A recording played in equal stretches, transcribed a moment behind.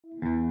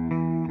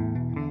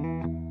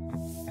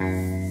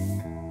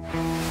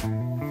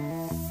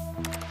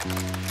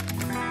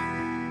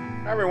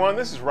Hi everyone,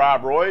 this is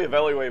Rob Roy of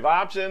Elliott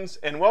Options,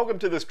 and welcome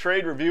to this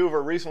trade review of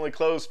our recently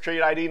closed trade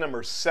ID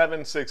number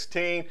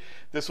 716.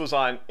 This was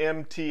on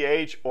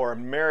MTH or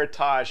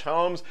Meritage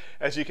Homes.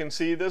 As you can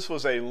see, this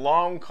was a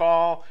long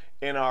call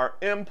in our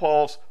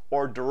impulse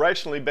or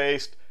directionally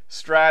based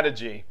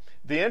strategy.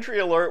 The entry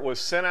alert was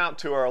sent out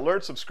to our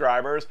alert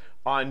subscribers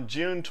on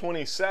June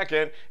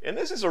 22nd, and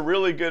this is a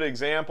really good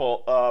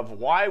example of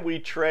why we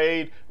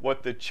trade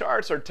what the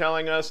charts are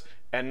telling us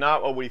and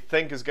not what we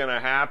think is going to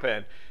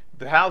happen.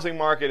 The housing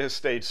market has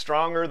stayed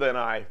stronger than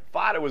I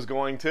thought it was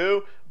going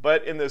to,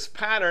 but in this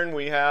pattern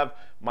we have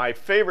my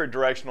favorite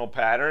directional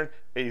pattern,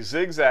 a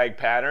zigzag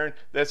pattern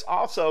that's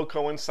also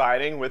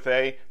coinciding with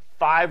a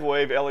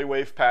 5-wave Elliott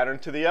wave pattern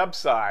to the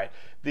upside.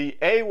 The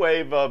A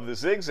wave of the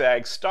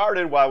zigzag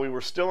started while we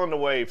were still in the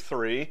wave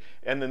 3,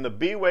 and then the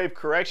B wave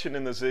correction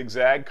in the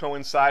zigzag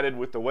coincided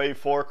with the wave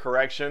 4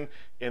 correction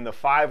in the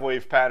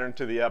 5-wave pattern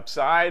to the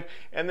upside.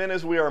 And then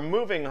as we are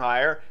moving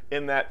higher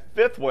in that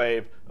 5th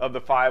wave of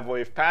the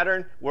 5-wave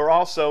pattern, we're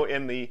also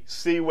in the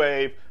C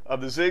wave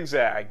of the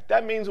zigzag.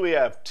 That means we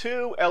have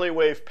 2 Elliott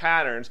wave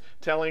patterns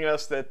telling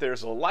us that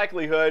there's a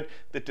likelihood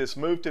that this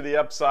move to the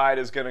upside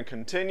is going to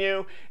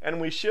continue,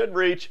 and we should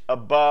reach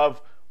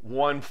above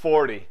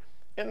 140.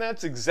 And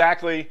that's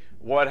exactly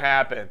what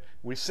happened.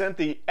 We sent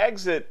the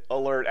exit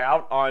alert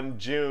out on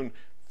June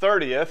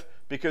 30th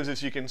because,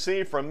 as you can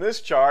see from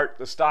this chart,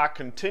 the stock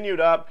continued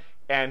up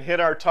and hit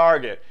our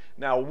target.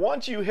 Now,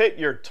 once you hit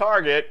your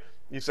target,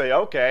 you say,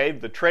 okay,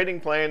 the trading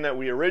plan that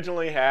we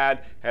originally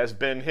had has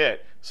been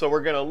hit. So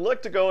we're going to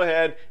look to go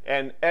ahead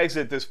and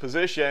exit this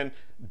position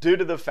due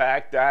to the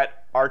fact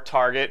that our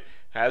target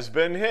has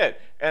been hit.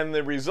 And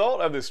the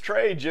result of this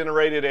trade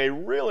generated a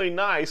really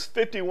nice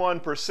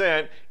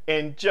 51%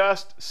 in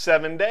just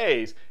 7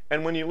 days.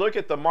 And when you look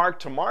at the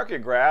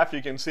mark-to-market graph,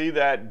 you can see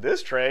that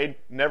this trade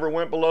never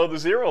went below the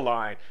zero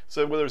line.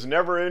 So there's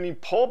never any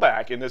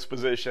pullback in this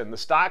position. The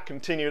stock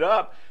continued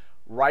up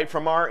right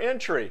from our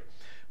entry.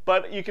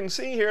 But you can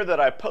see here that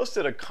I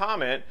posted a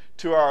comment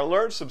to our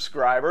alert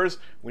subscribers.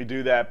 We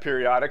do that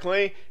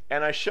periodically,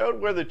 and I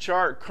showed where the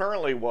chart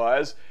currently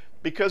was,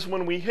 because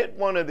when we hit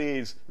one of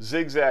these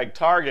zigzag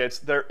targets,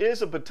 there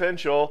is a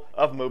potential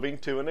of moving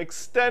to an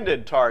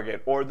extended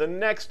target or the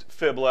next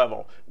fib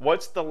level.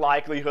 What's the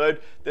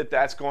likelihood that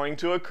that's going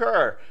to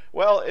occur?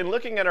 Well, in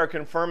looking at our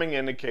confirming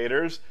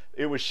indicators,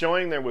 it was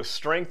showing there was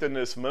strength in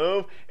this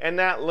move, and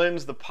that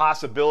lends the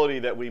possibility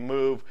that we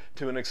move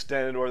to an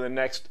extended or the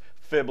next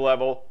fib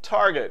level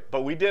target.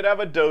 But we did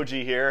have a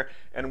doji here,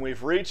 and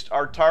we've reached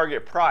our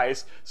target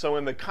price. So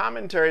in the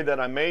commentary that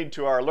I made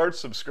to our alert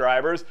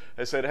subscribers,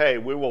 I said, hey,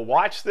 we will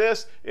watch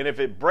this, and if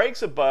it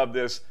breaks above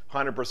this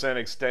 100%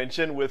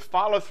 extension with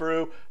follow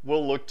through,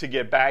 we'll look to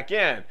get back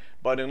in.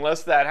 But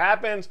unless that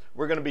happens,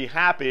 we're going to be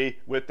happy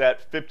with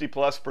that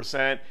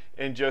 50+%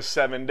 in just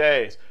 7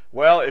 days.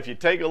 Well, if you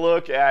take a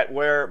look at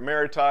where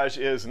Meritage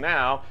is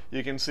now,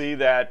 you can see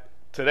that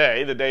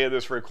today, the day of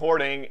this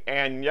recording,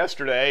 and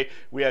yesterday,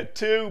 we had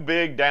 2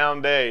 big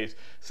down days,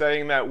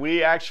 saying that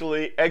we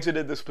actually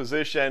exited this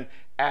position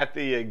at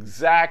the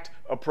exact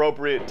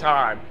appropriate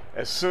time.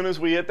 As soon as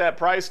we hit that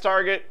price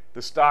target,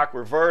 the stock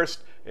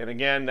reversed. And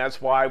again,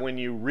 that's why when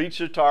you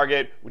reach your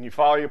target, when you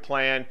follow your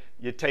plan,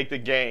 you take the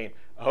gain.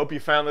 I hope you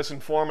found this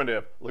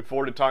informative. Look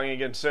forward to talking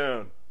again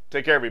soon.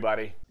 Take care,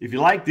 everybody. If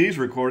you like these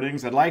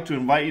recordings, I'd like to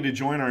invite you to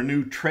join our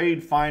new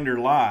Trade Finder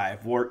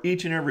Live, where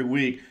each and every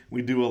week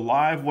we do a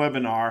live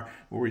webinar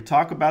where we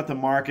talk about the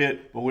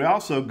market, but we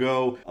also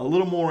go a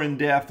little more in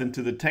depth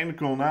into the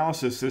technical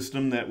analysis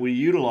system that we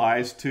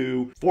utilize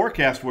to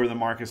forecast where the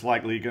market's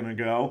likely going to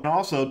go, and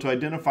also to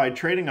identify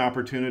trading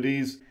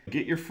opportunities.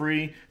 Get your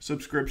free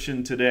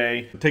subscription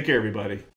today. Take care, everybody.